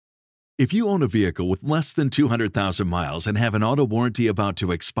If you own a vehicle with less than 200,000 miles and have an auto warranty about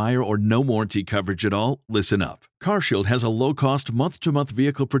to expire or no warranty coverage at all, listen up. CarShield has a low-cost month-to-month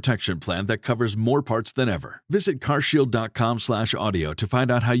vehicle protection plan that covers more parts than ever. Visit carshield.com/audio to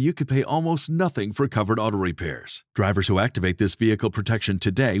find out how you could pay almost nothing for covered auto repairs. Drivers who activate this vehicle protection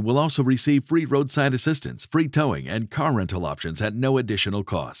today will also receive free roadside assistance, free towing, and car rental options at no additional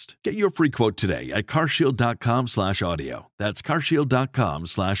cost. Get your free quote today at carshield.com/audio. That's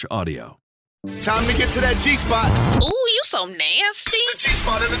carshield.com/audio. Time to get to that G-Spot. Ooh, you so nasty. The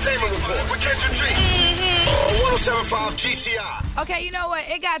G-Spot Entertainment Report with Kendra G. 107.5 GCI. Okay, you know what?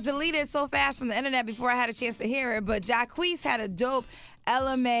 It got deleted so fast from the internet before I had a chance to hear it, but Jacquees had a dope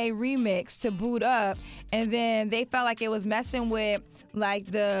LMA remix to Boot Up, and then they felt like it was messing with, like,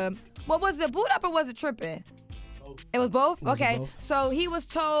 what was it, Boot Up or was it Trippin'? It was both? Okay. So he was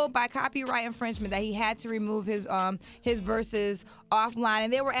told by copyright infringement that he had to remove his verses offline,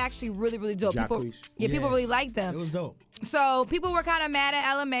 and they were actually really, really dope. People really liked them. It was dope. So people were kind of mad at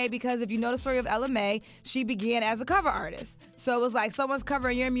LMA because if you know the story of LMA, she began as a cover artist. So it was like someone's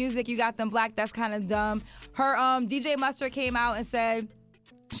covering your music, you got them black, that's kind of dumb. Her DJ Mustard came out and said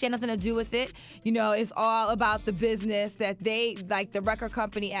she had nothing to do with it. You know, it's all about the business that they, like the record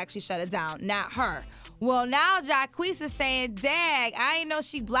company actually shut it down, not her. Well, now Jacquees is saying, dag, I ain't know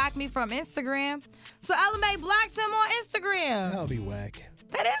she blocked me from Instagram. So LMA blocked him on Instagram. That would be whack.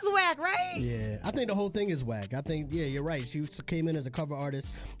 That is whack, right? Yeah, I think the whole thing is whack. I think, yeah, you're right. She came in as a cover artist.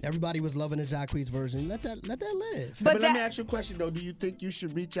 Everybody was loving the Jacquees version. Let that live. But let me ask you a question, though. Do you think you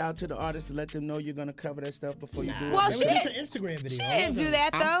should reach out to the artist to let them know you're going to cover that stuff before you do it? Well, It was just an Instagram video. She didn't do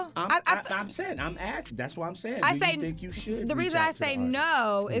that, though. I'm saying, I'm asking. That's what I'm saying. I do say, you think you should the reach reason out I to say the artist?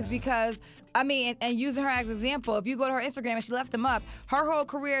 no is because, I mean, and using her as an example, if you go to her Instagram and she left them up, her whole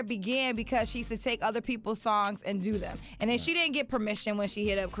career began because she used to take other people's songs and do them. And then she didn't get permission when she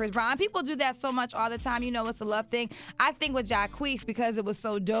hit up Chris Brown. People do that so much all the time. You know, it's a love thing. I think with Jacquees, because it was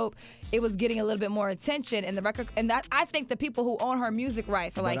so dope, it was getting a little bit more attention in the record. And that I think the people who own her music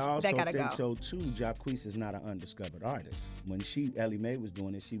rights are like, that gotta go. I also think so, too. Jacquees is not an undiscovered artist. When Ellie Mae was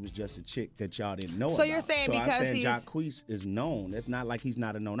doing it, she was just a chick that y'all didn't know about. So you're saying because I'm saying Jacquees is known. It's not like he's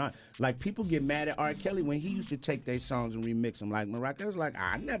not a known artist. Like, people get mad at R. Kelly when he used to take their songs and remix them. Like, Mariah was like,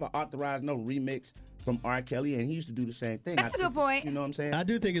 I never authorized no remix from R. Kelly, and he used to do the same thing. That's a good point. You know what I'm saying? I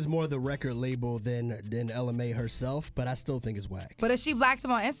do think it's more the record label than LMA herself, but I still think it's whack. But if she blocked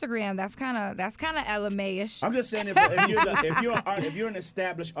him on Instagram, that's kind of LMA-ish. I'm just saying, if you're an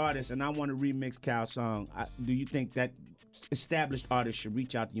established artist and I want to remix Cal's song, do you think that established artist should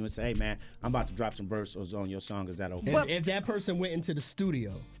reach out to you and say, hey, man, I'm about to drop some verses on your song. Is that okay? If that person went into the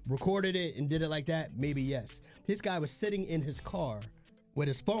studio, recorded it, and did it like that, maybe yes. This guy was sitting in his car with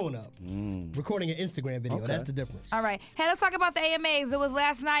his phone up, recording an Instagram video. Okay. That's the difference. All right. Hey, let's talk about the AMAs. It was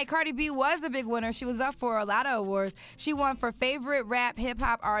last night. Cardi B was a big winner. She was up for a lot of awards. She won for Favorite Rap Hip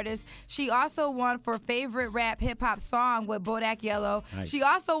Hop Artist. She also won for Favorite Rap Hip Hop Song with Bodak Yellow. Nice. She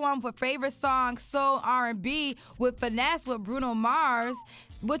also won for Favorite Song Soul R&B with Finesse with Bruno Mars,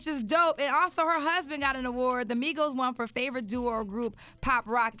 which is dope. And also her husband got an award. The Migos won for Favorite Duo or Group Pop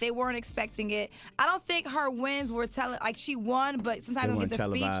Rock. They weren't expecting it. I don't think her wins were like she won, but sometimes we don't get the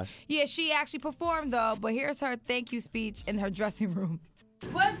televised. speech. Yeah, she actually performed though, but here's her thank you speech in her dressing room.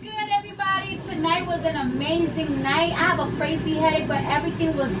 What's good, everybody? Tonight was an amazing night. I have a crazy headache, but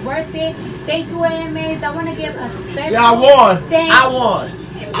everything was worth it. Thank you, AMAs. I want to give a special I won. thank. I won.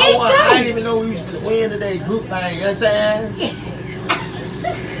 Me I won. too. I didn't even know we was going to win today. Group thing, you know what I'm saying?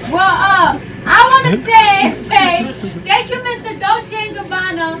 Well, I want to say thank you, Mr. Dolce &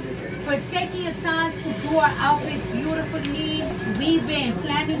 Gabbana, for taking your time to do our outfits beautifully. We've been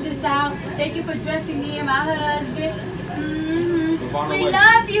planning this out. Thank you for dressing me and my husband. We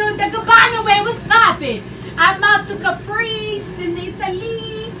love you. The Gabbana way was popping. I'm out to Caprice in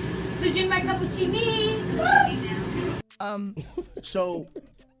Italy to drink my cappuccini. So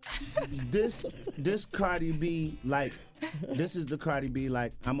this Cardi B, like, this is the Cardi B,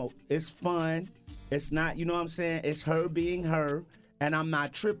 like, it's fun. It's not, you know what I'm saying? It's her being her, and I'm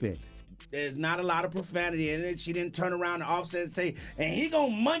not tripping. There's not a lot of profanity in it. She didn't turn around to Offset and say, and he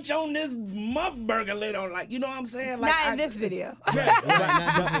gonna munch on this muff burger later on, like, you know what I'm saying? Like, Not in this video. Right,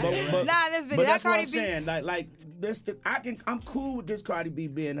 Not in this video. But that's That Cardi what I'm B. saying. Like this, I'm cool with this Cardi B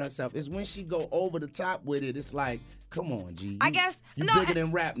being herself. It's when she go over the top with it. It's like, Come on, G. I guess you no, bigger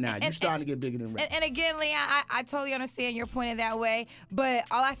than rap now. You starting to get bigger than rap. And again, Leon, I totally understand your point in that way. But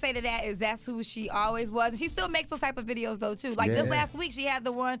all I say to that is that's who she always was, and she still makes those type of videos though too. Like just last week, she had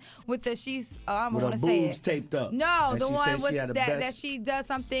the one with the I don't want to say boobs it. taped up. No, and the she one said with she had the that she does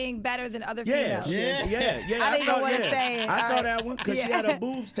something better than other Yeah, females. yeah. I didn't even want to say it. I All saw right. that one because she had her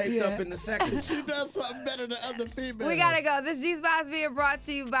boobs taped up in the second. She does something better than other females. We gotta go. This G-Spot's being brought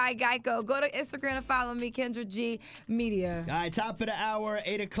to you by Geico. Go to Instagram and follow me, Kendra G Media. All right, top of the hour,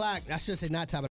 8 o'clock. I should say not top of